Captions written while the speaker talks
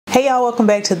Hey y'all, welcome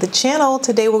back to the channel.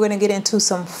 Today we're going to get into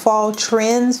some fall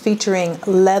trends featuring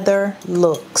leather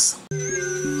looks.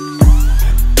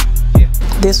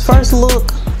 This first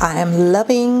look, I am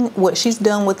loving. What she's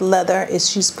done with leather is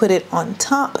she's put it on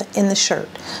top in the shirt.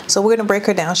 So we're going to break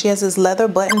her down. She has this leather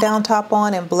button down top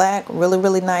on in black,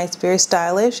 really nice, very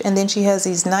stylish. And then she has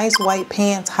these nice white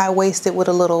pants, high-waisted with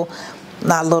a little,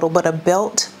 not little, but a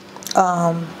belt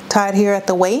tied here at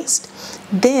the waist.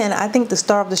 Then I think the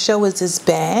star of the show is this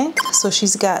bag. So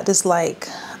she's got this, like,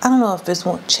 I don't know if it's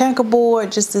one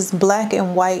checkerboard, just this black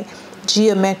and white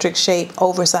geometric shape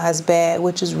oversized bag,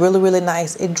 which is really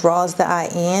nice. It draws the eye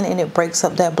in and it breaks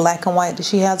up that black and white that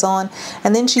she has on.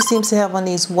 And then she seems to have on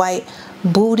these white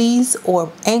booties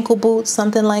or ankle boots,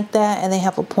 something like that, and they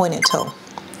have a pointed toe.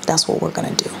 That's what we're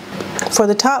gonna do. For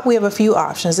the top, we have a few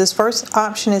options. This first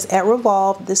option is at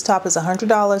Revolve. This top is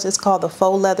 $100. It's called the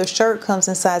faux leather shirt. Comes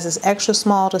in sizes extra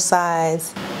small to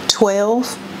size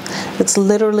 12. It's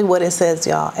literally what it says,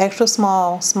 y'all. Extra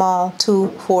small, small, 2,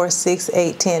 4, 6,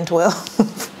 8, 10,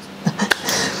 12.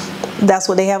 That's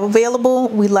what they have available.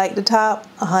 We like the top,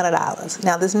 $100.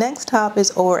 Now this next top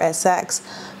is over at Saks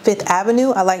Fifth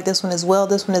Avenue. I like this one as well.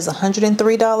 This one is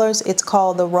 $103. It's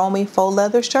called the Romy faux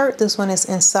leather shirt. This one is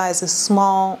in sizes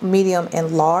small, medium,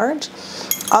 and large.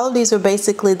 All of these are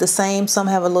basically the same. Some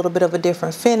have a little bit of a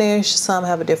different finish. Some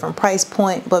have a different price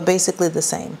point, but basically the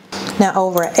same. Now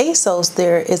over at ASOS,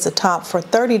 there is a top for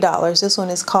 $30. This one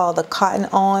is called the Cotton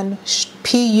On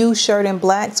PU shirt in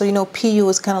black. So you know PU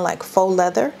is kind of like faux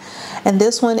leather. And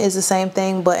this one is the same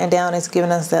thing, button down. It's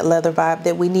giving us that leather vibe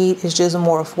that we need. It's just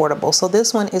more affordable. So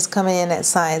this one is coming in at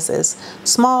sizes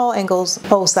small and goes,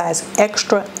 size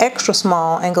extra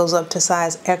small and goes up to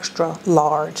size extra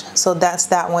large. So that's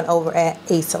that one over at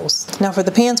ASOS. Now for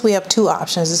the pants, we have two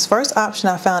options. This first option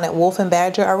I found at Wolf &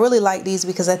 Badger. I really like these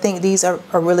because I think these are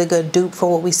a really good dupe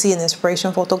for what we see in the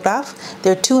inspiration photograph.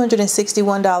 They're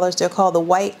 $261. They're called the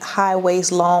white high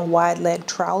waist long wide leg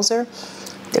trouser.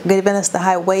 They're giving us the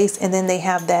high waist, and then they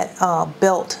have that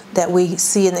belt that we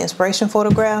see in the inspiration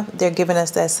photograph. They're giving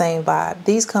us that same vibe.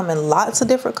 These come in lots of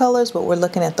different colors, but we're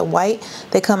looking at the white.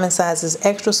 They come in sizes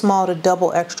extra small to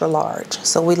double extra large.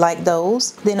 So we like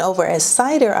those. Then over at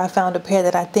Cider, I found a pair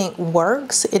that I think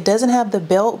works. It doesn't have the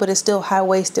belt, but it's still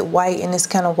high-waisted white and this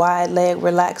kind of wide leg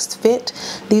relaxed fit.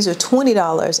 These are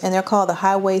 $20, and they're called the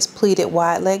high waist pleated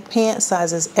wide leg pants,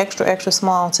 sizes extra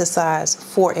small to size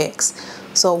 4X.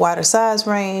 So a wider size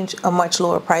range, a much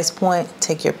lower price point,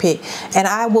 take your pick. And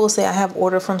I will say I have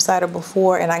ordered from Cider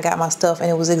before and I got my stuff and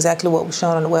it was exactly what was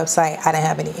shown on the website. I didn't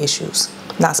have any issues.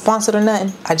 Not sponsored or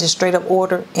nothing. I just straight up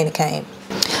ordered and it came.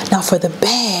 Now for the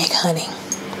bag, honey.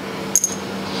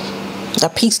 The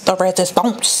piece de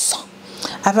resistance.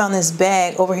 I found this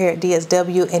bag over here at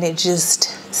DSW and it just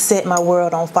set my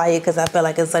world on fire because I felt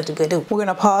like it's such a good dupe. We're going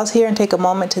to pause here and take a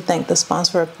moment to thank the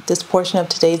sponsor of this portion of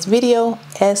today's video,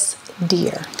 S.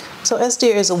 Deer. So S.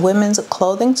 Deer is a women's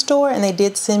clothing store and they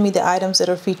did send me the items that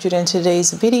are featured in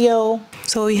today's video.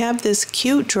 So we have this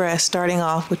cute dress starting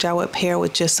off, which I would pair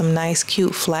with just some nice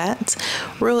cute flats.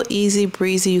 Real easy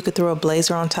breezy. You could throw a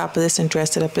blazer on top of this and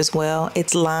dress it up as well.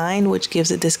 It's lined, which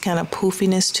gives it this kind of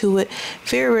poofiness to it.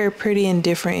 Very pretty and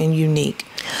different and unique.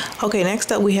 Okay,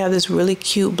 next up we have this really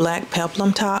cute black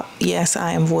peplum top. Yes,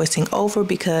 I am voicing over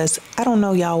because I don't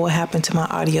know y'all what happened to my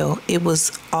audio. It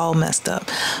was all messed up.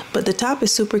 But the top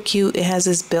is super cute. It has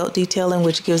this belt detailing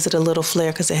which gives it a little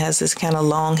flair because it has this kind of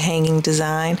long hanging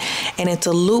design, and it's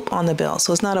a loop on the belt.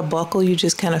 So it's not a buckle, you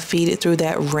just kind of feed it through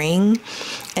that ring,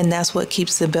 and that's what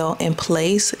keeps the belt in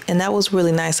place. And that was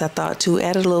really nice, I thought, too.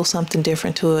 Added a little something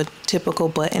different to a typical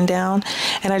button down.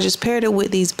 And I just paired it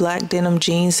with these black denim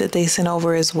jeans that they sent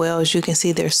over as well. As you can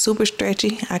see, they're super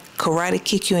stretchy. I karate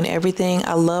kick you and everything.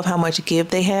 I love how much give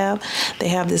they have. They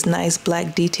have this nice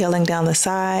black detailing down the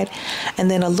side and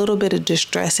then a little bit of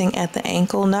distressing at the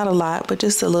ankle. Not a lot, but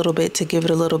just a little bit to give it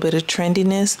a little bit of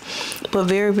trendiness. But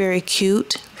very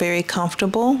cute, very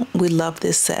comfortable. We love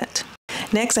this set.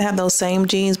 Next, I have those same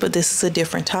jeans, but this is a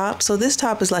different top. So this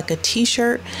top is like a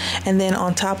t-shirt, and then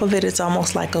on top of it, it's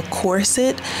almost like a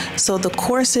corset. So the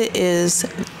corset is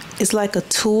like a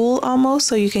tulle almost,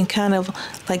 so you can kind of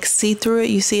like see through it.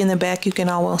 You see in the back, you can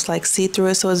almost like see through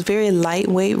it. So it's very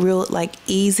lightweight, real like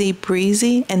easy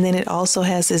breezy. And then it also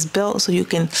has this belt, so you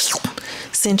can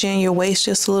cinch in your waist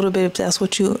just a little bit if that's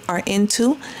what you are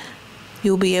into.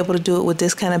 you'll be able to do it with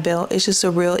this kind of belt. It's just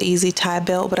a real easy tie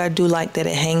belt, but I do like that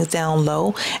it hangs down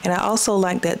low. And I also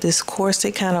like that this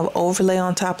corset kind of overlay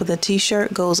on top of the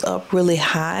t-shirt goes up really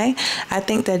high. I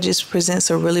think that just presents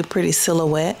a really pretty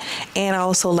silhouette. And I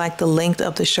also like the length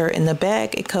of the shirt in the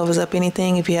back. It covers up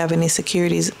anything. If you have any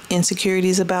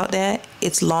insecurities about that,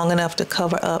 it's long enough to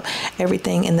cover up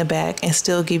everything in the back and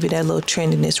still give you that little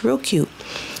trendiness. Real cute.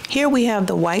 Here we have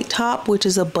the white top, which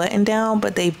is a button down,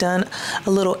 but they've done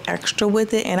a little extra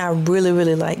with it, and I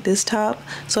really like this top.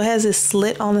 So it has this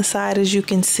slit on the side, as you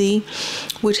can see,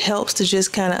 which helps to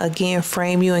just kind of again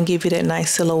frame you and give you that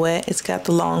nice silhouette. It's got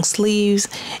the long sleeves.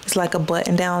 It's like a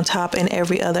button down top in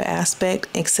every other aspect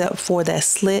except for that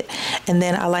slit. And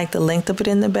then I like the length of it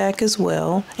in the back as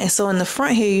well. And so in the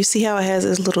front here, you see how it has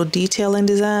this little detailing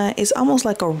design. It's almost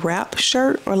like a wrap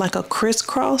shirt or like a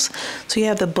crisscross. So you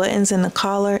have the buttons in the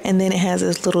collar, and then it has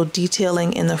this little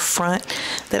detailing in the front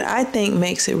that I think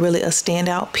makes it really a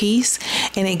standout piece,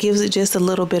 and it gives it just a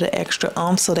little bit of extra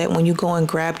oomph so that when you go and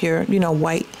grab your,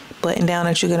 white button down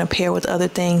that you're going to pair with other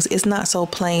things, it's not so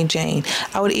plain Jane.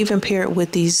 I would even pair it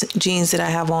with these jeans that I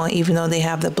have on, even though they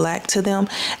have the black to them,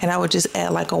 and I would just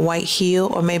add like a white heel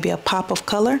or maybe a pop of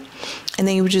color, and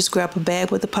then you would just grab a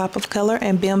bag with a pop of color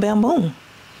and bam bam boom.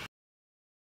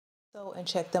 And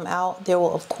check them out. There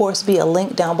will of course be a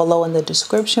link down below in the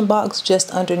description box just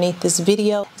underneath this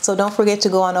video. So don't forget to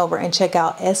go on over and check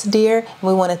out S-Deer. And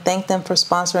we want to thank them for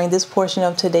sponsoring this portion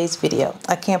of today's video.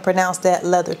 I can't pronounce that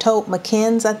leather tote.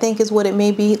 McKinn's, I think is what it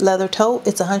may be. Leather tote.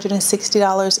 It's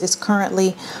 $160. It's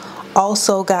currently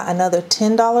also got another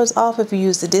 $10 off if you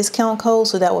use the discount code.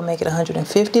 So that will make it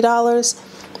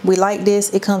 $150. We like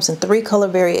this. It comes in 3 color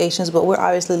variations, but we're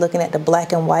obviously looking at the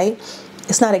black and white.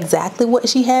 It's not exactly what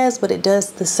she has, but it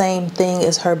does the same thing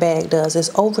as her bag does. It's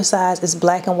oversized, it's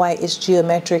black and white, it's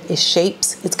geometric, it's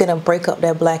shapes. It's gonna break up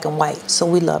that black and white, so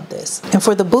we love this. And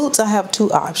for the boots, I have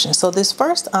 2 options. So this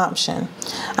first option,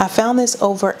 I found this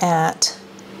over at,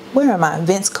 where am I?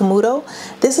 Vince Camuto.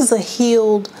 This is a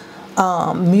heeled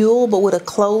mule, but with a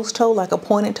closed toe, like a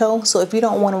pointed toe. So if you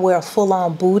don't want to wear a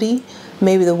full-on booty,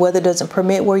 maybe the weather doesn't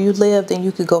permit where you live, then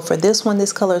you could go for this one.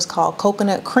 This color is called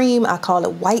Coconut Cream. I call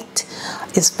it white.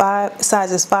 It's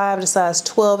sizes 5 to size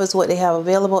 12 is what they have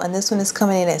available, and this one is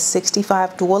coming in at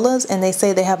 $65, and they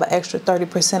say they have an extra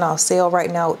 30% off sale right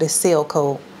now with the sale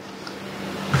code.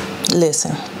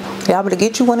 Listen, y'all better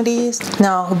get you one of these.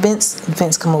 Now, Vince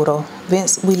Camuto.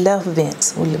 Vince, we left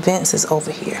Vince. Vince is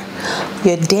over here.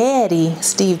 Your daddy,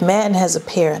 Steve Madden, has a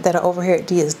pair that are over here at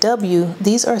DSW.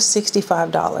 These are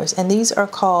 $65, and these are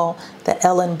called the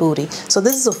Ellen Booty. So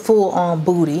this is a full-on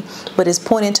booty, but its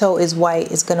pointed toe is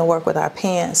white. It's going to work with our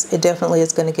pants. It definitely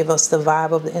is going to give us the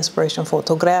vibe of the Inspiration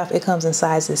Photograph. It comes in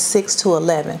sizes 6 to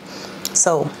 11.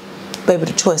 So, baby,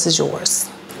 the choice is yours.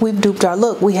 We've duped our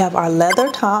look. We have our leather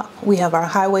top, we have our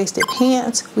high-waisted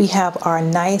pants, we have our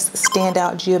nice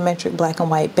standout geometric black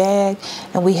and white bag,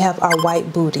 and we have our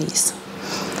white booties.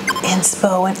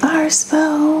 Inspo and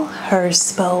Arspo,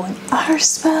 Herspo and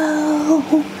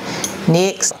Arspo.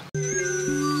 Next.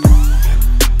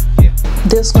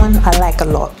 This one I like a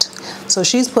lot. So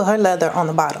she's put her leather on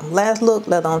the bottom. Last look,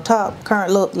 leather on top.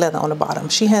 Current look, leather on the bottom.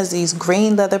 She has these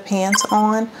green leather pants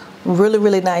on.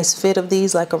 Really nice fit of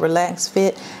these, like a relaxed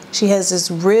fit. She has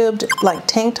this ribbed like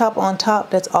tank top on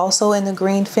top that's also in the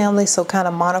green family, so kind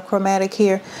of monochromatic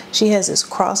here. She has this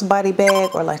crossbody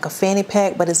bag or like a fanny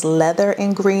pack, but it's leather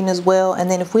and green as well.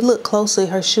 And then if we look closely,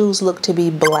 her shoes look to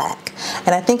be black,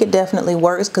 and I think it definitely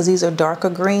works because these are darker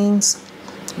greens.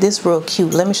 This real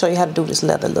cute. Let me show you how to do this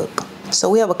leather look. So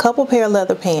we have a couple pair of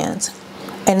leather pants,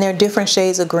 and they're different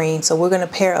shades of green, so we're going to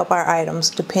pair up our items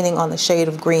depending on the shade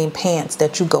of green pants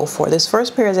that you go for. This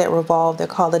first pair is at Revolve. They're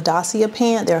called the Dacia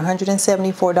pant. They're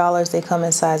 $174. They come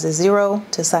in sizes 0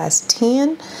 to size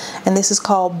 10, and this is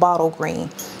called bottle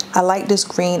green. I like this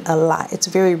green a lot. It's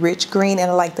very rich green, and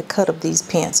I like the cut of these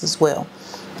pants as well.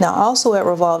 Now also at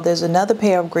Revolve, there's another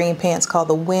pair of green pants called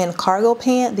the Wind Cargo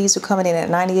Pant. These are coming in at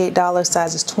 $98,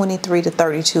 sizes 23 to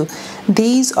 32.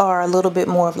 These are a little bit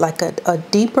more of like a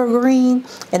deeper green,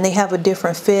 and they have a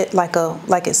different fit, like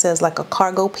it says like a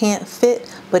cargo pant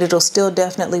fit, but it'll still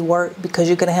definitely work because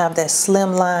you're gonna have that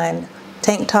slim line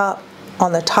tank top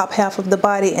on the top half of the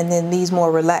body, and then these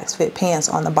more relaxed fit pants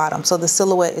on the bottom. So the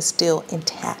silhouette is still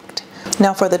intact.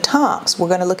 Now for the tops, we're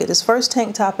going to look at this first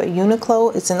tank top at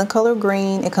Uniqlo. It's in the color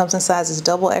green. It comes in sizes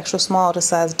double extra small to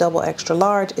size double extra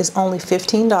large. It's only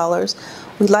 $15.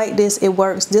 We like this. It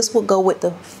works. This will go with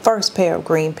the first pair of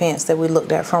green pants that we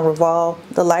looked at from Revolve,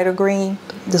 the lighter green.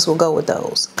 This will go with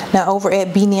those. Now over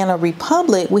at Banana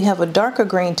Republic, we have a darker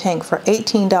green tank for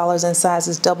 $18 in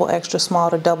sizes double extra small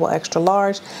to double extra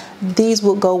large. These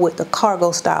will go with the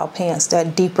cargo style pants,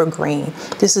 that deeper green.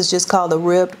 This is just called the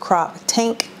ribbed crop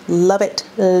tank. Love it,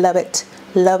 love it,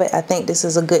 love it. I think this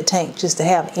is a good tank just to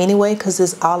have anyway, because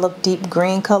this olive deep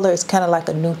green color is kind of like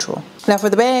a neutral. Now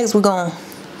for the bags, we're going to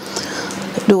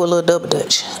do a little double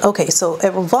dutch. Okay, so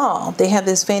at Revolve, they have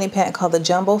this fanny pack called the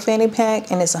Jumbo Fanny Pack,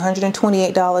 and it's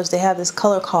 $128. They have this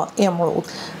color called Emerald,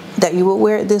 that you would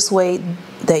wear it this way,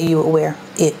 you would wear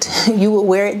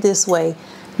it this way.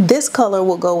 This color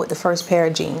will go with the first pair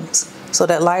of jeans. So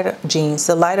that lighter jeans,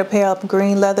 the lighter pair of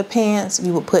green leather pants,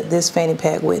 you would put this fanny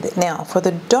pack with it. Now for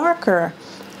the darker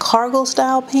cargo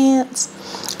style pants,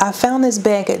 I found this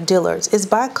bag at Dillard's. It's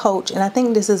by Coach, and I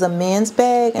think this is a men's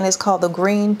bag, and it's called the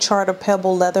Green Charter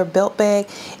Pebble Leather Belt Bag.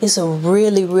 It's a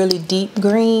really, really deep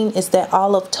green. It's that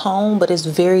olive tone, but it's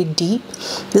very deep.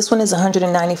 This one is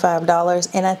 $195,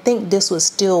 and I think this would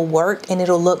still work, and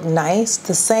it'll look nice.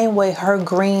 The same way her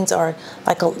greens are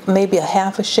like maybe a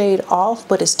half a shade off,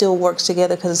 but it still works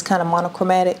together because it's kind of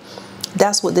monochromatic.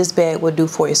 That's what this bag will do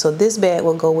for you. So this bag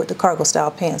will go with the cargo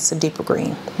style pants, the deeper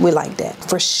green. We like that.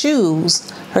 For shoes,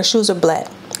 her shoes are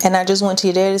black. And I just went to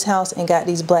your daddy's house and got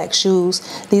these black shoes.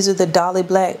 These are the Dolly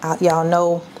Black. Y'all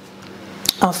know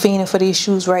I'm fiending for these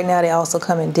shoes right now. They also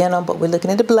come in denim, but we're looking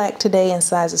at the black today in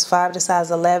sizes 5 to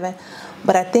size 11.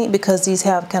 But I think because these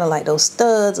have kind of like those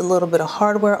studs, a little bit of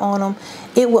hardware on them,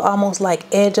 it will almost like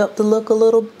edge up the look a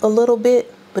little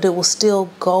bit, but it will still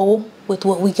go with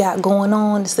what we got going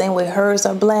on, the same way hers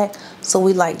are black. So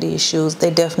we like these shoes. They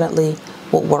definitely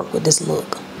will work with this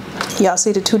look. Y'all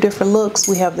see the two different looks?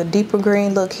 We have the deeper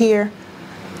green look here,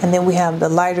 and then we have the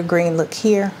lighter green look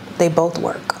here. They both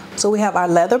work. So we have our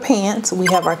leather pants, we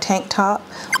have our tank top,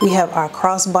 we have our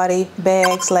crossbody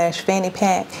bag slash fanny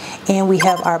pack, and we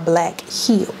have our black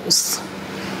heels.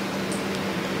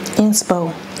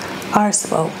 Inspo,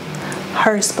 Arspo,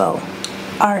 Herspo,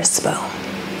 Arspo.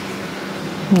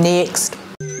 Next.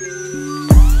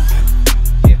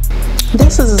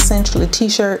 This is essentially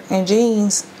t-shirt and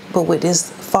jeans, but with this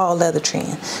fall leather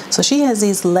trend. So she has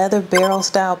these leather barrel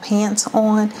style pants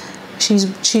on.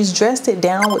 She's dressed it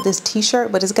down with this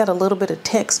t-shirt, but it's got a little bit of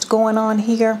text going on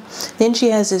here. Then she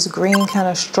has this green kind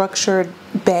of structured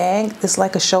bag. It's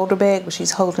like a shoulder bag, but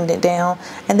she's holding it down.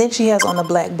 And then she has on the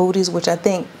black booties, which I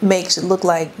think makes it look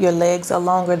like your legs are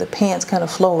longer. The pants kind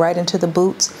of flow right into the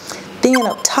boots. Then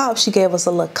up top, she gave us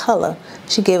a little color.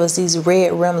 She gave us these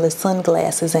red rimless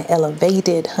sunglasses and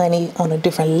elevated, honey, on a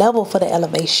different level for the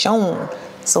elevation.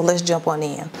 So let's jump on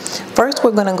in. First,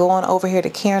 we're gonna go on over here to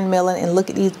Karen Millen and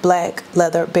look at these black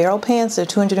leather barrel pants. They're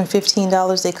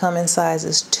 $215. They come in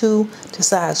sizes 2 to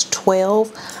size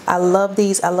 12. I love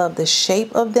these. I love the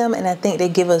shape of them, and I think they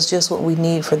give us just what we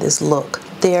need for this look.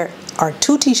 There are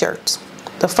two t-shirts.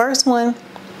 The first one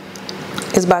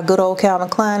is by good old Calvin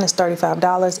Klein. It's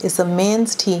 $35. It's a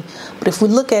men's tee, but if we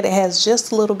look at it, it has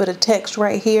just a little bit of text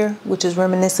right here, which is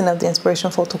reminiscent of the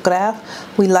Inspiration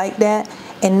Photograph. We like that.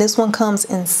 And this one comes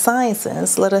in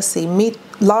sizes, let us see,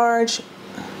 large,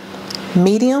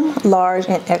 medium, large,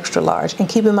 and extra large. And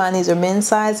keep in mind, these are men's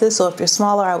sizes, so if you're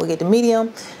smaller, I would get the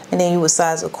medium, and then you would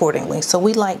size accordingly. So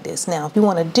we like this. Now, if you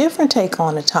want a different take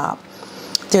on the top,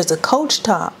 there's a Coach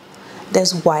top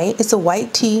that's white. It's a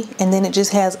white tee, and then it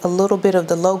just has a little bit of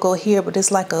the logo here, but it's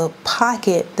like a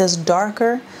pocket that's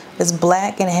darker. It's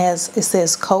black, and it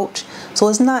says Coach. So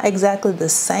it's not exactly the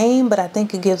same, but I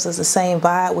think it gives us the same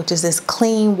vibe, which is this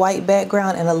clean white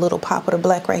background and a little pop of the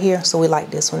black right here. So we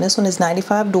like this one. This one is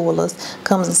 $95.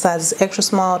 Comes in sizes extra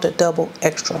small to double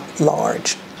extra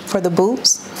large. For the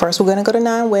boots, first we're gonna go to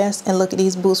 9 West and look at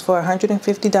these boots for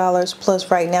 $150.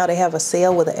 Plus right now they have a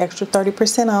sale with an extra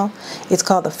 30% off. It's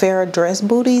called the Farrah Dress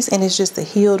Booties, and it's just a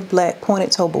heeled black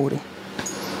pointed toe booty.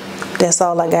 That's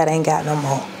all I got. I ain't got no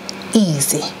more.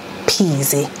 Easy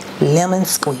peasy lemon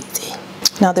squeezy.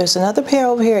 Now there's another pair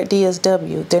over here at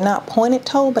DSW. They're not pointed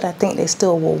toe, but I think they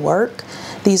still will work.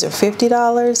 These are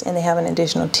 $50, and they have an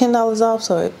additional $10 off,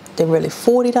 so they're really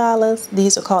 $40.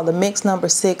 These are called the Mix number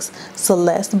 6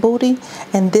 Celeste Booty,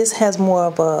 and this has more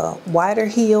of a wider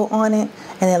heel on it.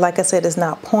 And then, like I said, it's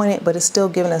not pointed, but it's still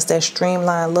giving us that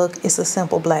streamlined look. It's a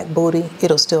simple black booty.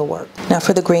 It'll still work. Now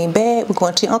for the green bag, we're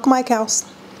going to Uncle Mike's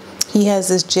house. He has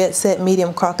this Jet Set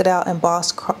medium crocodile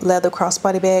embossed leather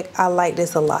crossbody bag. I like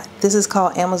this a lot. This is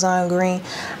called Amazon Green.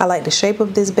 I like the shape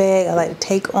of this bag. I like the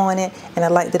take on it, and I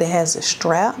like that it has a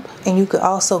strap, and you could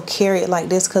also carry it like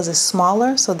this because it's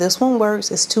smaller. So this one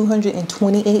works. It's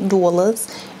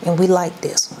 $228, and we like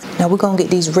this one. Now we're gonna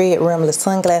get these red rimless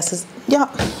sunglasses. Y'all,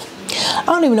 I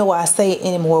don't even know why I say it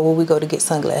anymore when we go to get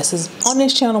sunglasses. On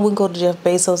this channel, we go to Jeff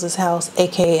Bezos' house,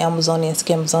 aka Amazonian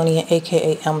Scamazonian,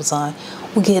 aka Amazon.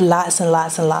 We get lots and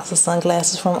lots and lots of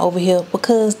sunglasses from over here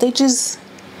because they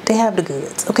have the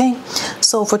goods, okay?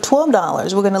 So for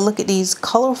 $12, we're gonna look at these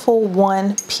colorful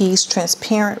one-piece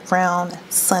transparent round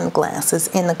sunglasses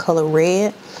in the color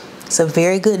red. It's a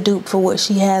very good dupe for what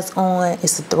she has on.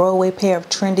 It's a throwaway pair of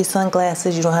trendy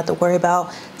sunglasses. You don't have to worry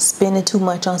about spending too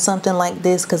much on something like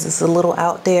this because it's a little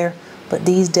out there, but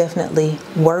these definitely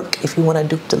work if you want to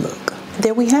dupe the look.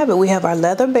 There we have it. We have our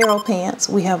leather barrel pants,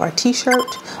 we have our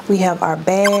t-shirt, we have our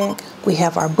bag, we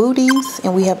have our booties,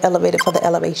 and we have elevated for the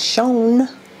elevation.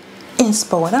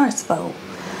 Inspo and Arspo.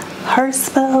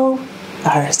 Herspo,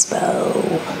 Arspo.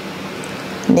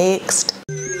 Next.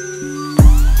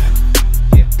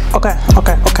 Okay.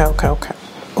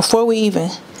 Before we even,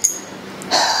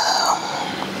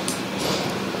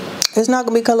 it's not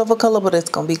gonna be colorful color, but it's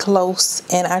gonna be close.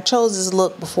 And I chose this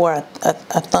look before I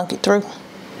thunk it through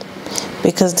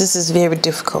because this is very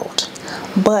difficult.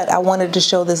 But I wanted to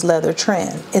show this leather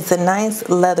trend. It's a nice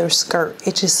leather skirt.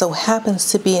 It just so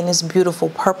happens to be in this beautiful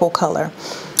purple color,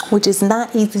 which is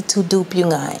not easy to dupe, you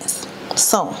guys.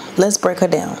 So let's break her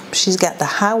down. She's got the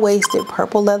high-waisted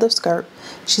purple leather skirt.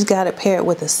 She's got it paired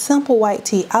with a simple white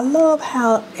tee. I love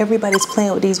how everybody's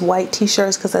playing with these white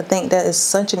t-shirts because I think that is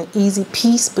such an easy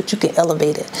piece, but you can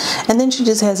elevate it. And then she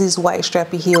just has these white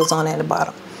strappy heels on at the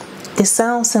bottom. It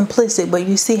sounds simplistic, but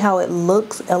you see how it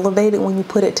looks elevated when you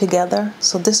put it together.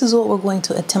 So this is what we're going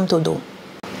to attempt to do.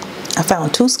 I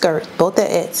found two skirts, both at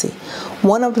Etsy.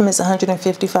 One of them is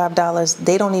 $155.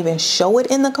 They don't even show it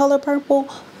in the color purple,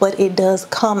 but it does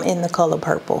come in the color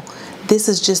purple. This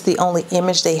is just the only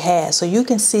image they had. So you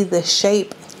can see the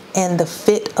shape and the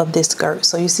fit of this skirt.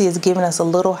 So you see it's giving us a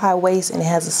little high waist and it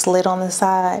has a slit on the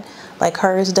side like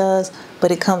hers does, but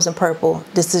it comes in purple.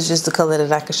 This is just the color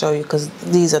that I can show you because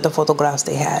these are the photographs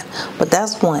they had. But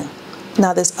that's one.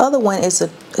 Now this other one is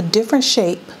a different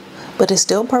shape, but it's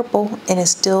still purple and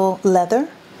it's still leather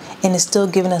and it's still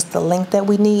giving us the length that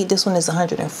we need. This one is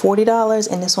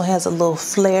 $140 and this one has a little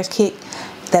flare kick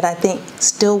that I think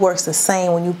still works the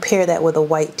same. When you pair that with a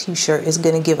white t-shirt, it's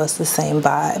gonna give us the same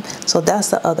vibe. So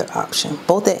that's the other option,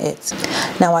 both at Etsy.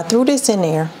 Now I threw this in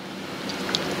there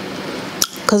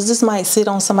because this might sit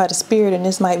on somebody's spirit and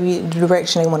this might be the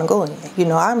direction they want to go in. You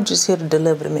know, I'm just here to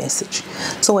deliver the message.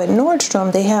 So at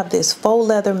Nordstrom, they have this faux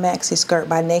leather maxi skirt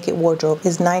by Naked Wardrobe.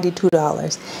 It's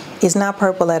 $92. It's not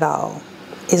purple at all.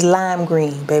 It's lime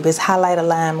green, baby. It's highlighter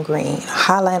lime green,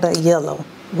 highlighter yellow,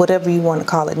 whatever you want to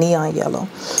call it, neon yellow.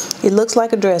 It looks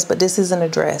like a dress, but this isn't a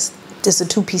dress. This is a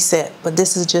two-piece set, but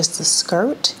this is just a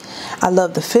skirt. I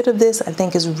love the fit of this. I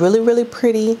think it's really, really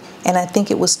pretty, and I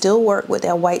think it would still work with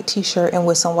that white t-shirt and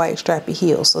with some white strappy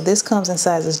heels. So this comes in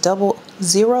sizes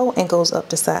 00 and goes up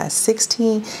to size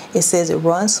 16. It says it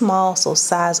runs small, so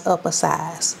size up a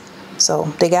size.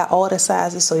 So they got all the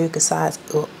sizes, so you can size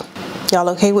up. Y'all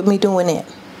okay with me doing it?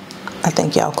 I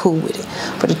think y'all cool with it.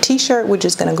 For the t-shirt, we're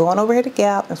just gonna go on over here to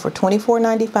Gap, and for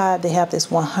 $24.95, they have this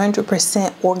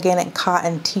 100% organic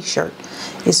cotton t-shirt.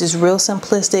 It's just real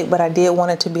simplistic, but I did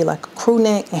want it to be like a crew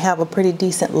neck and have a pretty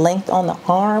decent length on the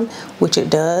arm, which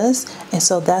it does. And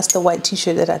so that's the white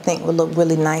t-shirt that I think would look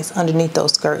really nice underneath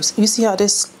those skirts. You see how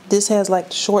this has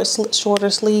like shorter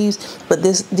sleeves, but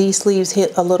these sleeves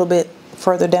hit a little bit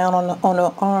further down on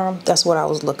the arm. That's what I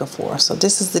was looking for. So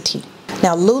this is the tee.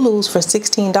 Now Lulu's for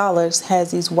 $16 has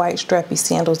these white strappy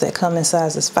sandals that come in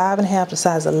sizes 5.5 to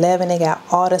size 11. They got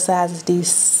all the sizes. These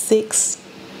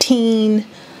 $16.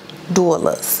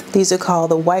 These are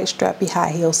called the white strappy high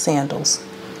heel sandals.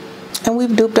 And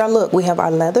we've duped our look. We have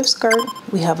our leather skirt.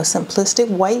 We have a simplistic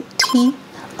white tee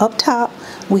up top.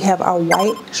 We have our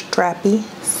white strappy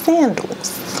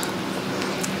sandals.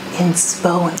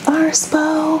 Inspo and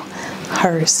Arspo.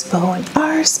 Herspo and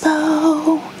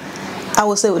Arspo. I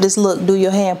would say with this look, do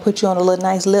your hair and put you on a little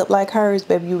nice lip like hers,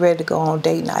 baby, you ready to go on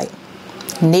date night.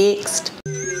 Next.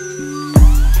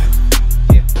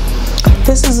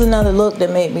 This is another look that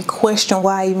made me question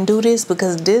why I even do this,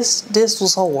 because this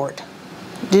was hard.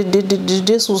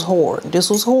 This was hard. This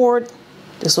was hard.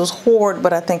 This was hoard,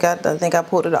 but I think I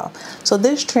pulled it off. So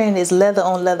this trend is leather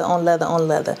on leather on leather on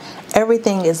leather.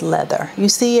 Everything is leather. You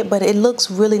see it, but it looks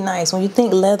really nice. When you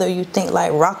think leather, you think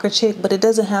like rocker chick, but it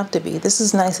doesn't have to be. This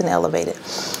is nice and elevated.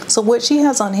 So what she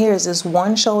has on here is this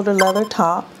one shoulder leather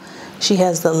top. She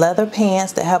has the leather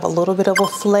pants that have a little bit of a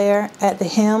flare at the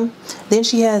hem. Then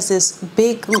she has this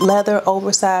big leather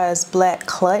oversized black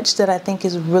clutch that I think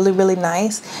is really, really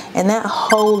nice. And that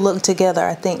whole look together,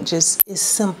 I think, just is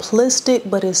simplistic,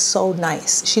 but it's so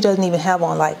nice. She doesn't even have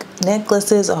on like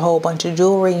necklaces, a whole bunch of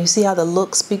jewelry. You see how the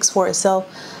look speaks for itself.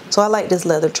 So I like this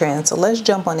leather trend. So let's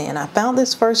jump on in. I found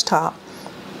this first top,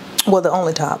 well, the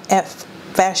only top, at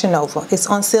Fashion Nova. It's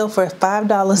on sale for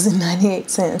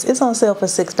 $5.98. It's on sale for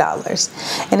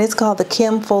 $6. And it's called the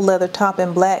Kim faux leather top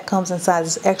in black. Comes in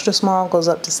sizes extra small, goes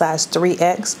up to size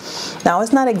 3X. Now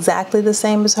it's not exactly the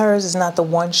same as hers. It's not the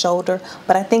one shoulder,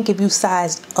 but I think if you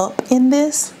sized up in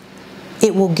this,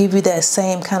 it will give you that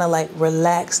same kind of like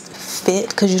relaxed fit,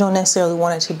 because you don't necessarily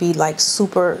want it to be like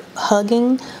super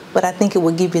hugging, but I think it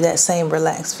will give you that same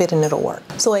relaxed fit and it'll work.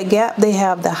 So at Gap, they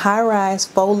have the high-rise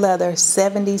faux leather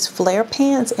 70s flare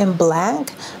pants in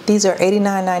black. These are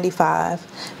 $89.95.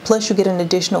 Plus you get an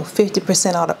additional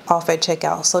 50% off at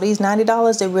checkout. So these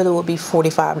 $90, they really will be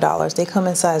 $45. They come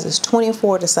in sizes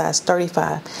 24 to size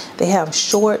 35. They have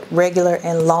short, regular,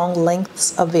 and long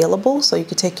lengths available, so you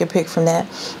can take your pick from that.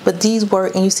 But these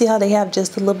work, and you see how they have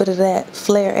just a little bit of that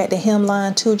flare at the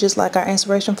hemline too, just like our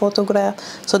inspiration photograph.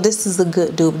 So this is a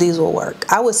good dupe. These will work.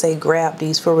 I would say grab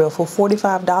these for real for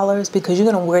 $45, because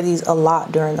you're gonna wear these a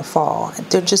lot during the fall.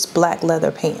 They're just black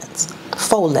leather pants,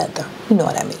 faux leather, you know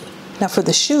what I mean. Now for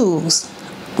the shoes,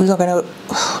 we are gonna,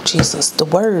 oh Jesus, the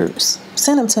words,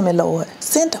 send them to me, Lord,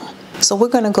 send them. So we're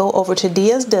gonna go over to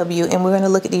DSW and we're gonna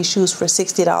look at these shoes for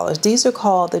 $60. These are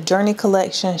called the Journey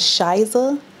Collection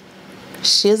Shiza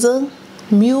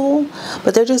mule,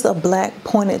 but they're just a black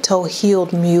pointed toe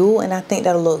heeled mule, and I think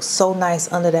that'll look so nice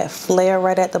under that flare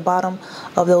right at the bottom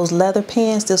of those leather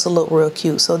pants. This will look real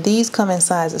cute. So these come in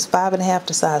sizes 5.5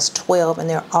 to size 12, and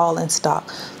they're all in stock.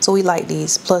 So we like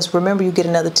these. Plus remember, you get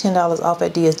another $10 off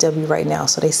at DSW right now.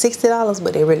 So they $60,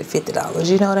 but they're really $50.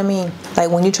 You know what I mean?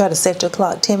 Like when you try to set your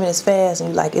clock 10 minutes fast and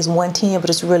you're like, it's 110, but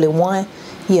it's really 1.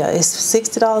 Yeah, it's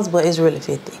 $60, but it's really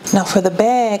 $50. Now for the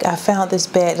bag, I found this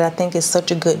bag that I think is such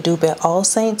a good dupe at All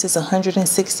Saints. It's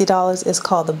 $160. It's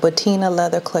called the Bettina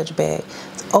leather clutch bag.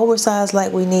 It's oversized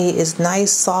like we need. It's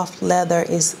nice soft leather.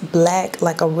 It's black,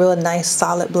 like a real nice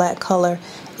solid black color.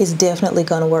 It's definitely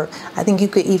gonna work. I think you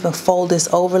could even fold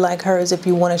this over like hers if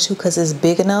you wanted to, because it's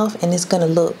big enough, and it's gonna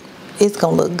look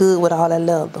good with all that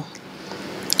leather.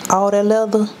 All that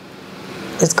leather,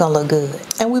 it's gonna look good.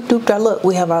 And we've duped our look.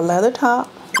 We have our leather top,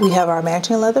 we have our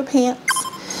matching leather pants,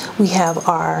 we have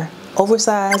our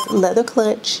oversized leather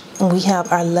clutch, and we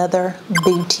have our leather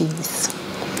booties.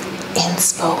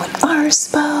 Inspo and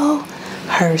Arspo,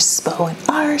 Herspo and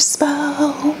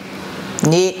Arspo.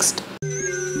 Next.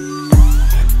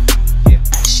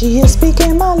 She is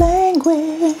speaking my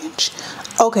language.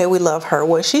 Okay, we love her.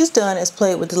 What she's done is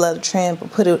played with the leather trend,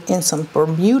 but put it in some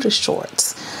Bermuda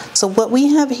shorts. So what we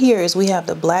have here is we have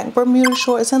the black Bermuda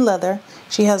shorts in leather.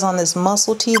 She has on this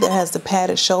muscle tee that has the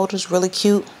padded shoulders, really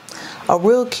cute. A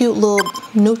real cute little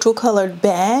neutral colored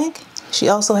bag. She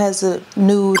also has the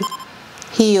nude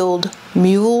heeled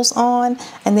mules on.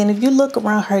 And then if you look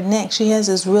around her neck, she has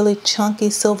this really chunky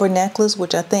silver necklace,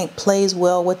 which I think plays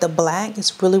well with the black.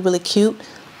 It's really, really cute.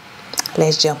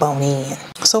 Let's jump on in.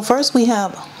 So first we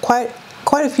have quite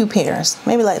a few pairs,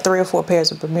 maybe like 3 or 4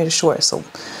 pairs of Bermuda shorts. So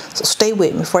stay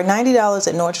with me. For $90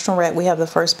 at Nordstrom Rack, we have the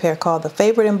first pair called the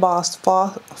Favorite Embossed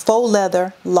Faux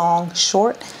Leather Long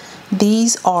Short.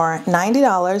 These are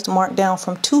 $90, marked down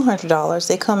from $200.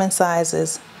 They come in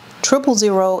sizes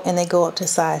 000 and they go up to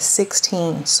size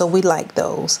 16. So we like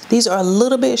those. These are a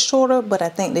little bit shorter, but I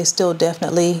think they still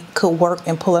definitely could work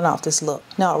in pulling off this look.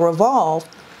 Now at Revolve,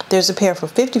 there's a pair for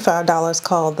 $55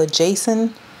 called the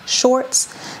Jason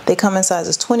shorts. They come in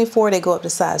sizes 24, they go up to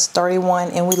size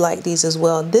 31, and we like these as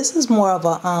well. This is more of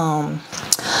a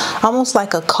almost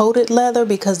like a coated leather,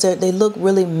 because they look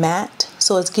really matte,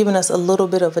 so it's giving us a little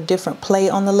bit of a different play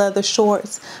on the leather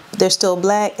shorts. They're still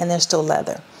black and they're still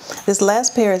leather. This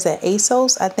last pair is at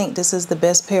ASOS. I think this is the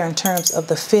best pair in terms of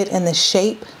the fit and the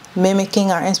shape,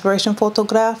 mimicking our inspiration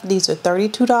photograph. These are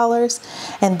 $32,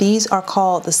 and these are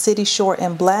called the City Short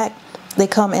in black. They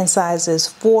come in sizes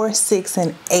 4, 6,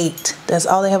 and 8. That's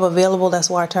all they have available. That's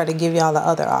why I try to give y'all the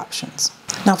other options.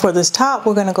 Now for this top,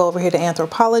 we're going to go over here to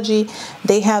Anthropologie.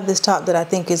 They have this top that I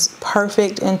think is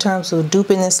perfect in terms of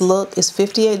duping this look. It's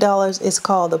 $58. It's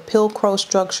called the Pilcrow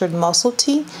Structured Muscle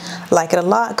Tee. Like it a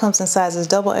lot. It comes in sizes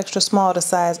double extra small to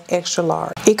size extra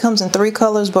large. It comes in 3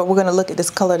 colors, but we're going to look at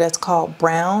this color that's called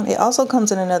brown. It also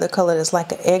comes in another color that's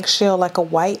like an eggshell, like a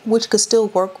white, which could still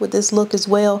work with this look as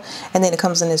well. And then it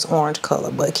comes in this orange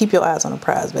color, but keep your eyes on the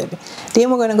prize, baby.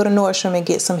 Then we're going to go to Nordstrom and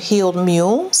get some heeled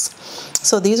mules.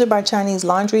 So these are by Chinese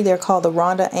Laundry. They're called the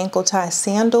Ronda Ankle Tie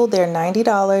Sandal. They're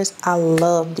 $90. I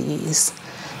love these.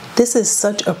 This is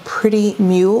such a pretty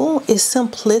mule. It's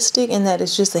simplistic in that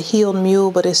it's just a heeled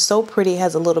mule, but it's so pretty. It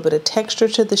has a little bit of texture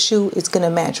to the shoe. It's going to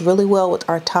match really well with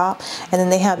our top. And then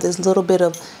they have this little bit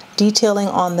of detailing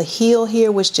on the heel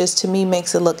here, which just to me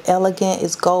makes it look elegant.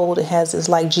 It's gold. It has this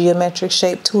like geometric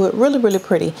shape to it. Really, really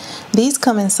pretty. These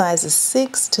come in sizes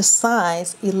 6 to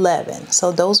size 11.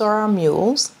 So those are our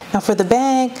mules. Now for the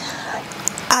bag,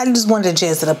 I just wanted to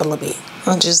jazz it up a little bit.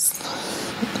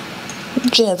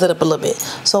 Jazz it up a little bit.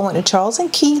 So I went to Charles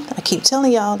 & Keith. I keep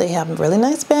telling y'all they have really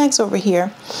nice bags over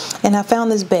here, and I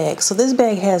found this bag. So this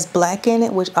bag has black in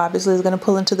it, which obviously is going to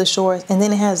pull into the shorts, and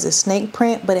then it has this snake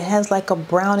print, but it has like a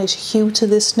brownish hue to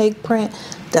this snake print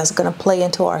that's going to play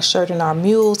into our shirt and our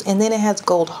mules. And then it has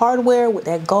gold hardware with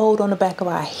that gold on the back of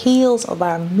our heels of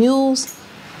our mules.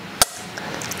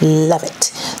 Love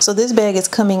it. So this bag is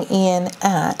coming in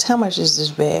at, how much is this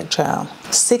bag, child?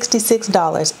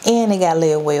 $66, and they got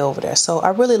layaway over there. So I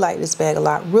really like this bag a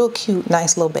lot. Real cute,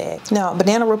 nice little bag. Now,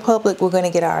 Banana Republic, we're going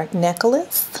to get our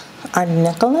necklace.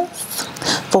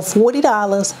 For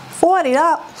 $40.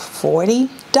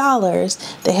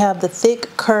 $40. They have the thick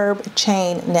curb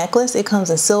chain necklace. It comes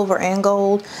in silver and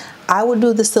gold. I would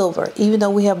do the silver. Even though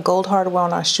we have gold hardware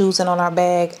on our shoes and on our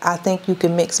bag, I think you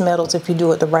can mix metals if you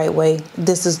do it the right way.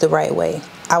 This is the right way.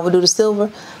 I would do the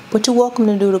silver, but you're welcome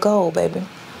to do the gold, baby.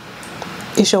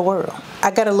 It's your world.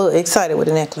 I got a little excited with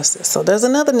the necklaces. So there's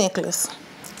another necklace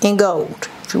in gold.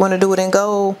 If you want to do it in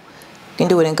gold, you can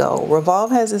do it in gold.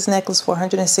 Revolve has this necklace for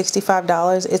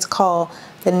 $165. It's called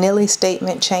the Nilly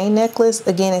Statement Chain Necklace.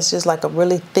 Again, it's just like a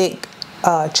really thick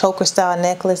choker style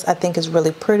necklace. I think it's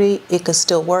really pretty. It could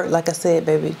still work. Like I said,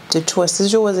 baby, the choice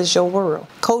is yours. It's your world.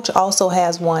 Coach also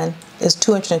has one. It's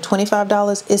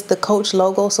 $225. It's the Coach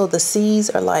logo, so the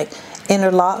C's are like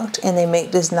interlocked and they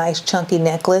make this nice chunky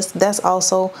necklace. That's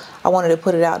also, I wanted to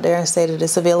put it out there and say that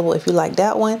it's available. If you like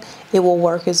that one, it will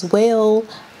work as well.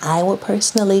 I would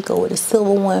personally go with a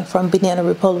silver one from Banana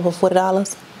Republic for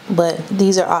 $40, but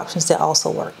these are options that also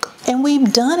work. And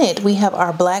we've done it. We have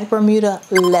our black Bermuda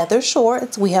leather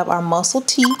shorts. We have our muscle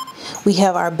tee. We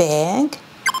have our bag.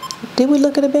 Did we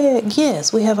look at the bag?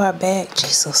 Yes, we have our bag.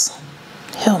 Jesus,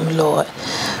 help me, Lord.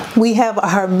 We have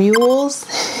our mules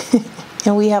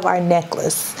and we have our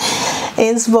necklace.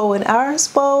 Inspo and our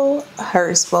spo,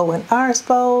 her spo and our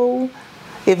spo.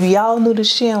 If y'all knew the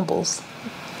shambles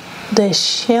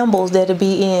that'll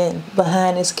be in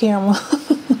behind this camera,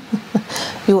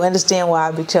 you'll understand why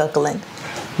I be chuckling.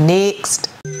 Next.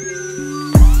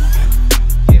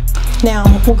 Now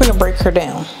we're gonna break her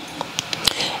down,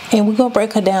 and we're gonna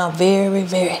break her down very,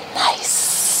 very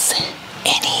nice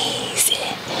and easy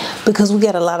because we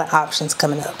got a lot of options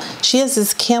coming up. She has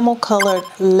this camel colored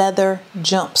leather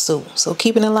jumpsuit. So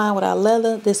keeping in line with our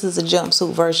leather, this is a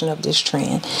jumpsuit version of this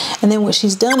trend. And then what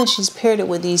she's done is she's paired it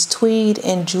with these tweed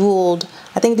and jeweled,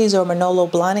 I think these are Manolo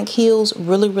Blahnik heels,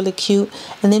 really, really cute.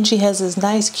 And then she has this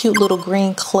nice, cute little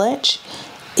green clutch.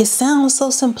 It sounds so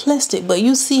simplistic, but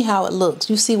you see how it looks.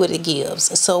 You see what it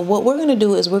gives. So what we're going to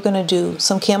do is we're going to do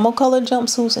some camel colored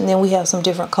jumpsuits, and then we have some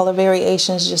different color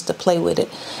variations just to play with it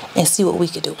and see what we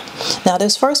could do. Now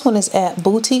this first one is at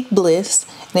Boutique Bliss,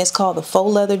 and it's called the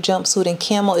faux leather jumpsuit in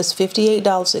camel. It's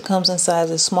 $58. It comes in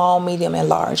sizes small, medium, and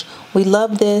large. We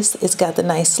love this. It's got the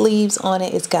nice sleeves on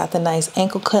it. It's got the nice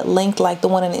ankle cut length like the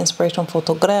one in the inspirational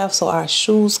photograph, so our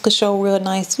shoes could show real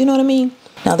nice. You know what I mean?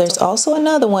 Now there's also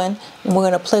another one, and we're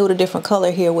going to play with a different color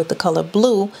here with the color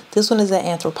blue. This one is at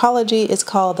Anthropologie. It's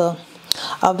called the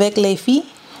Avec les Filles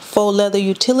faux leather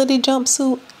utility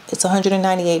jumpsuit. It's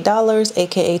 $198,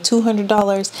 aka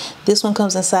 $200. This one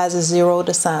comes in sizes 0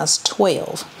 to size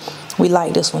 12. We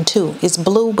like this one too. It's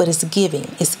blue, but it's giving.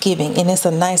 It's giving, and it's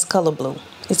a nice color blue.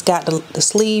 It's got the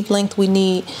sleeve length we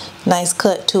need, nice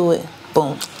cut to it.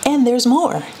 Boom. And there's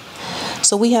more.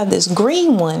 So we have this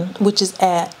green one, which is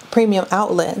at Premium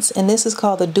Outlets, and this is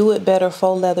called the Do It Better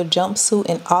Faux Leather Jumpsuit,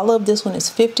 and all of this one is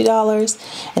 $50,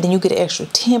 and then you get an extra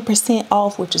 10%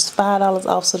 off, which is $5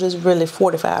 off, so this is really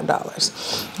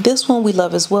 $45. This one we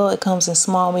love as well. It comes in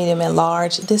small, medium, and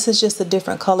large. This is just a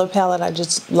different color palette. I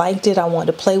just liked it. I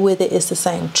wanted to play with it. It's the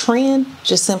same trend,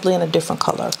 just simply in a different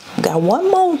color. Got one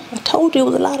more. I told you it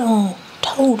was a lot on.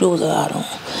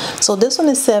 So this one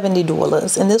is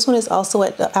 $70, and this one is also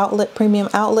at the outlet, Premium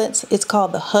Outlets. It's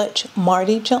called the Hutch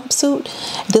Marty jumpsuit.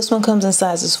 This one comes in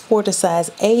sizes 4 to size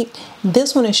 8.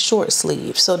 This one is short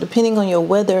sleeve, so depending on your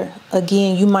weather,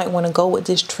 again, you might want to go with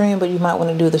this trend, but you might want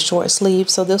to do the short sleeve.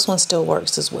 So this one still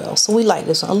works as well. So we like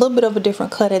this one. A little bit of a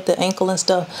different cut at the ankle and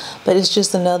stuff, but it's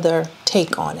just another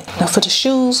take on it. Now for the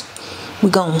shoes,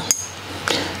 we're going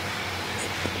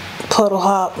puddle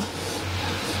hop,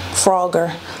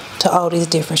 Frogger to all these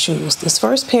different shoes. This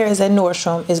first pair is at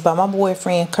Nordstrom. It's by my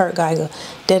boyfriend Kurt Geiger.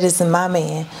 That is my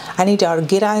man. I need y'all to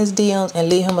get out his DMs and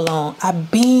leave him alone.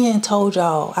 I've been told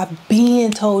y'all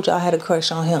I had a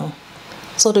crush on him.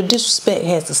 So the disrespect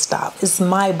has to stop. It's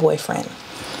my boyfriend.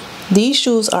 These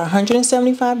shoes are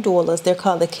 $175. They're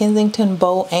called the Kensington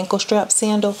Bow ankle strap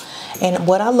sandal. And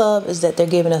what I love is that they're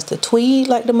giving us the tweed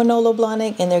like the Manolo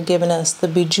Blahnik, and they're giving us the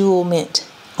bejewelment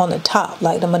on the top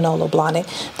like the Manolo Blahnik.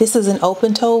 This is an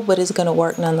open toe, but it's going to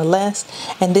work nonetheless.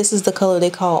 And this is the color they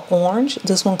call orange.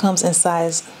 This one comes in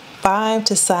size 5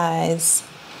 to size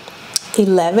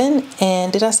 11,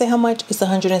 and did I say how much? It's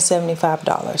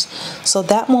 $175. So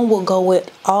that one will go with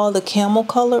all the camel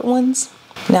colored ones.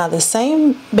 Now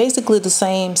basically the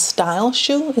same style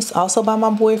shoe. It's also by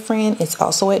my boyfriend. It's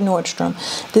also at Nordstrom.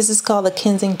 This is called the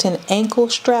Kensington ankle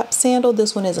strap sandal.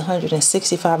 This one is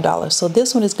 $165. So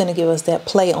this one is going to give us that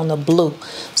play on the blue.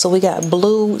 So we got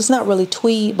blue. It's not really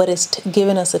tweed, but it's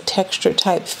giving us a texture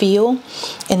type feel.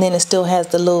 And then it still has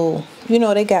the little, you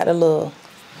know, they got a little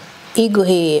eagle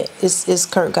head. Is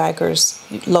Kurt Geiger's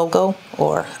logo,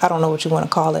 or I don't know what you want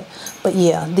to call it. But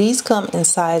yeah, these come in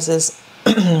sizes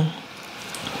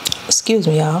excuse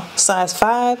me, y'all. Size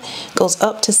 5 goes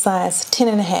up to size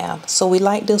 10.5. So we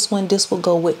like this one. This will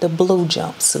go with the blue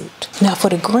jumpsuit. Now for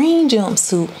the green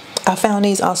jumpsuit, I found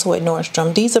these also at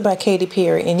Nordstrom. These are by Katy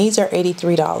Perry, and these are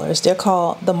 $83. They're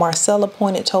called the Marcella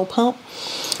pointed toe pump.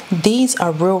 These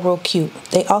are real cute.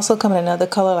 They also come in another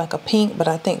color like a pink, but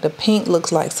I think the pink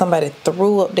looks like somebody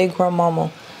threw up their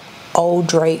grandmama old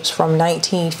drapes from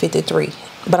 1953.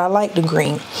 But I like the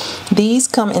green. These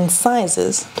come in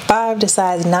sizes 5 to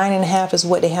size 9.5 is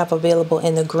what they have available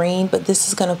in the green, but this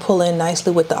is going to pull in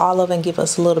nicely with the olive and give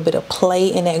us a little bit of play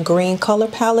in that green color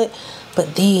palette.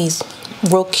 But these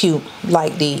real cute,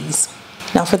 like these.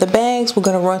 Now for the bags, we're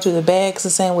going to run through the bags the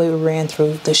same way we ran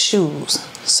through the shoes.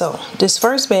 So this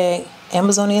first bag,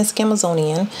 Amazonian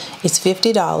Scamazonian, it's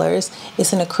 $50.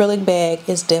 It's an acrylic bag.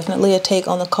 It's definitely a take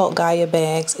on the Cult Gaia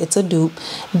bags. It's a dupe.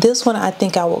 This one I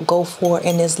think I would go for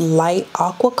in this light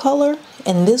aqua color,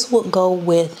 and this would go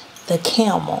with the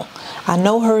camel. I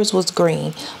know hers was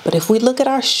green, but if we look at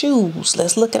our shoes,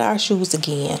 let's look at our shoes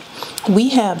again. We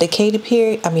have the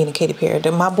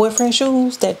my boyfriend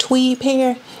shoes, that tweed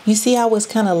pair. You see how it's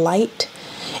kind of light?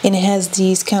 And it has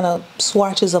these kind of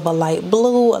swatches of a light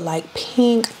blue, a light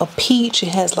pink, a peach. It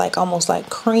has like almost like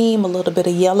cream, a little bit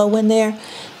of yellow in there.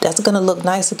 That's going to look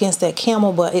nice against that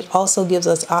camel, but it also gives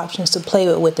us options to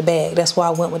play with the bag. That's why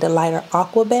I went with the lighter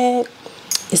aqua bag.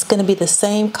 It's going to be the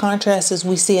same contrast as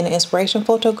we see in the inspiration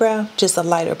photograph, just a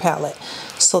lighter palette.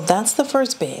 So that's the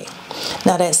first bag.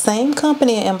 Now that same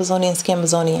company, Amazonian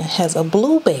Scamazonian, has a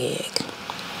blue bag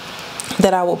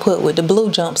that I will put with the blue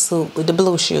jumpsuit with the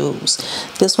blue shoes.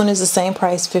 This one is the same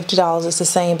price, $50. It's the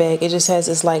same bag. It just has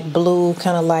this like blue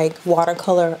kind of like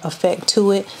watercolor effect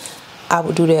to it. I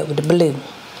would do that with the blue.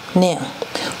 Now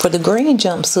for the green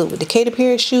jumpsuit with the Katy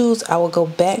Perry shoes, I will go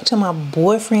back to my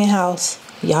boyfriend's house.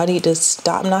 Y'all need to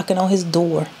stop knocking on his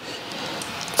door.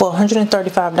 For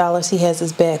 $135, he has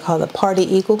this bag called the Party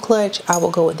Eagle Clutch. I will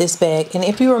go with this bag. And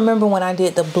if you remember when I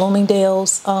did the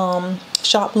Bloomingdale's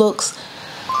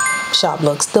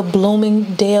the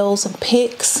Bloomingdale's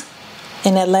picks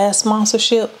in that last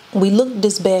sponsorship, we looked at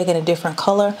this bag in a different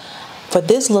color. For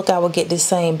this look, I would get this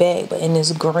same bag, but in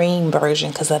this green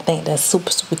version, because I think that's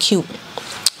super cute.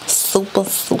 Super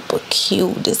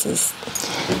cute.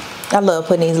 I love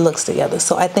putting these looks together.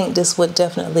 So I think this would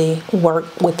definitely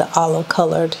work with the olive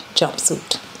colored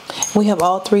jumpsuit. We have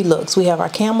all three looks. We have our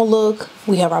camel look,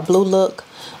 we have our blue look,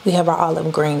 we have our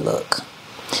olive green look.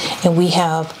 And we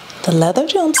have the leather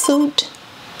jumpsuit,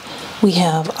 we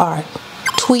have our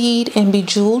tweed and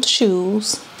bejeweled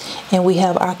shoes, and we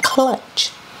have our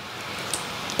clutch.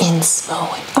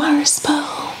 Inspo and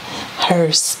Arspo.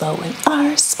 Herspo and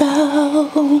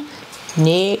Arspo.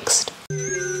 Next.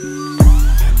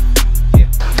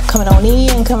 Coming on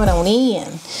in, coming on in.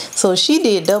 So she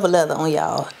did double leather on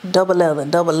y'all. Double leather,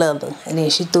 double leather. And then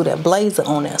she threw that blazer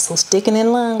on there. So sticking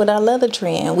in line with our leather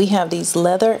trend, we have these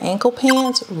leather ankle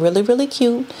pants. Really, really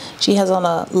cute. She has on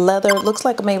a leather, looks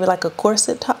like maybe like a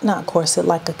corset top. Not corset,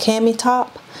 like a cami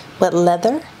top, but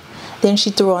leather. Then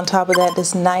she threw on top of that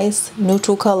this nice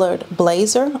neutral colored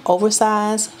blazer,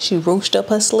 oversized. She ruched up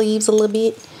her sleeves a little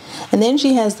bit. And then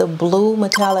she has the blue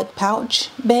metallic pouch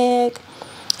bag.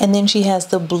 And then she has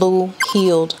the blue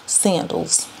heeled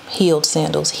sandals,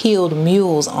 heeled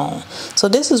mules on. So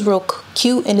this is real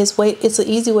cute, and it's an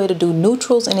easy way to do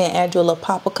neutrals and then add your little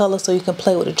pop of color so you can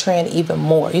play with the trend even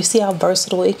more. You see how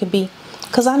versatile it can be?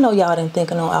 Because I know y'all didn't think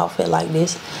of no outfit like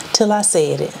this till I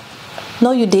said it.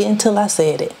 No, you didn't till I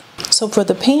said it. So for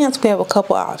the pants, we have a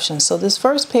couple options. So this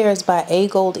first pair is by A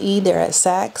Gold E. They're at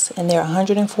Saks, and they're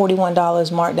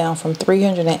 $141 marked down from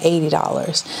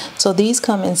 $380. So these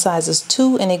come in sizes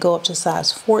 2 and they go up to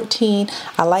size 14.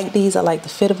 I like these. I like the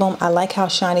fit of them. I like how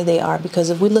shiny they are,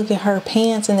 because if we look at her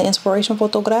pants in the inspiration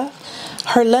photograph,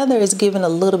 her leather is given a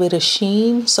little bit of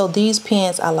sheen. So these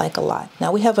pants I like a lot.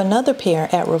 Now we have another pair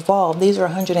at Revolve. These are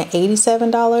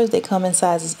 $187. They come in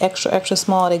sizes extra, extra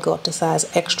small. They go up to size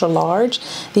extra large.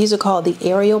 These are called the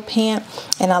aerial pant,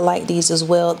 and I like these as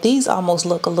well. These almost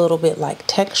look a little bit like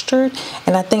textured,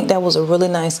 and I think that was a really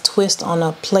nice twist on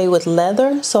a play with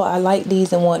leather. So I like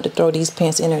these and wanted to throw these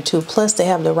pants in there too. Plus they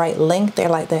have the right length. They're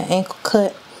like that ankle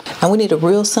cut, and we need a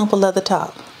real simple leather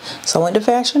top. So I went to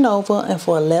Fashion Nova, and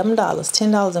for $11,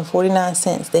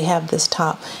 $10.49, they have this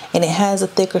top, and it has a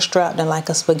thicker strap than like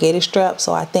a spaghetti strap.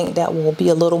 So I think that will be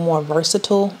a little more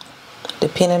versatile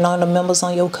depending on the members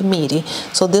on your committee.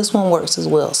 So this one works as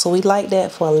well. So we like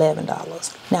that for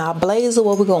 $11. Now, a blazer,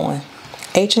 where we going?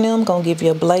 H&M gonna give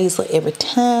you a blazer every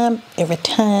time, every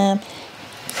time,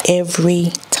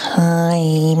 every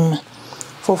time.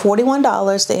 For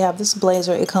 $41, they have this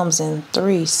blazer. It comes in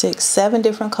 3, 6, 7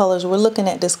 different colors. We're looking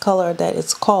at this color that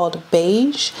it's called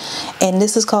beige, and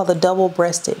this is called the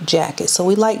double-breasted jacket. So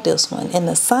we like this one. And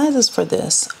the sizes for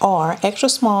this are extra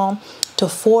small to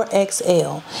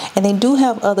 4XL, and they do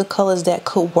have other colors that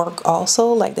could work also.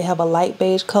 Like they have a light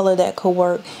beige color that could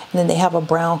work, and then they have a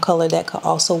brown color that could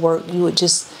also work. You would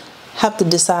just have to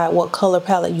decide what color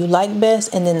palette you like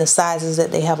best, and then the sizes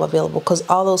that they have available, because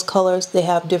all those colors, they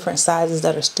have different sizes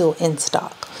that are still in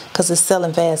stock, because it's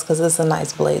selling fast, because it's a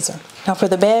nice blazer. Now for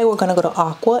the bag, we're going to go to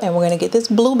Aqua, and we're going to get this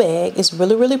blue bag. It's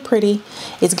really, really pretty.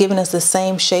 It's giving us the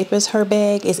same shape as her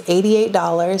bag. It's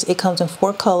 $88. It comes in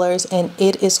 4 colors, and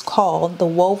it is called the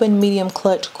Woven Medium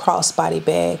Clutch Crossbody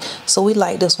Bag. So we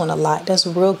like this one a lot. That's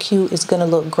real cute. It's going to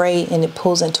look great, and it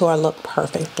pulls into our look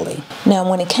perfectly. Now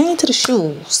when it came to the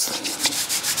shoes,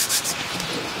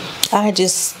 I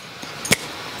just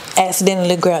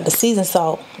accidentally grabbed the season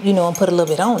salt, you know, and put a little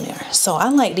bit on there. So I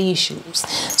like these shoes.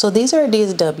 So these are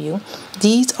DSW.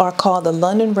 These are called the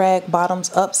London Rag Bottoms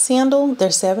Up Sandal. They're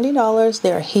 $70.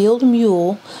 They're a heeled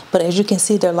mule, but as you can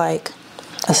see, they're like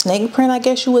a snake print, I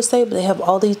guess you would say, but they have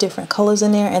all these different colors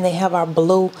in there, and they have our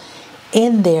blue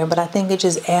in there, but I think it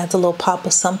just adds a little pop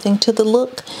of something to the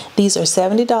look. These are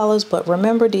 $70, but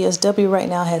remember DSW right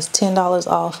now has $10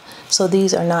 off, so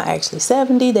these are not actually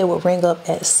 $70. They will ring up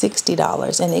at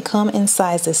 $60, and they come in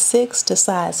sizes 6 to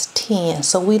size 10.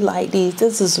 So we like these.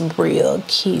 This is real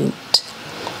cute.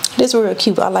 This is real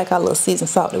cute. I like our little seasoned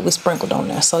salt that we sprinkled on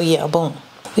there. So yeah, boom.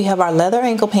 We have our leather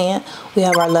ankle pant. We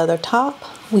have our leather top.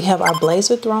 We have our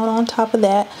blazer thrown on top of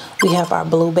that. We have our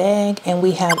blue bag, and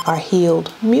we have our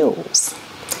heeled mules.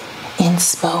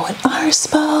 Inspo and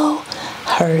Arspo.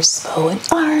 Herspo and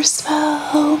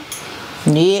Arspo.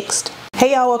 Next.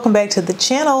 Hey y'all, welcome back to the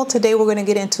channel. Today we're going to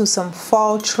get into some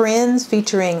fall trends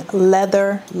featuring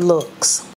leather looks.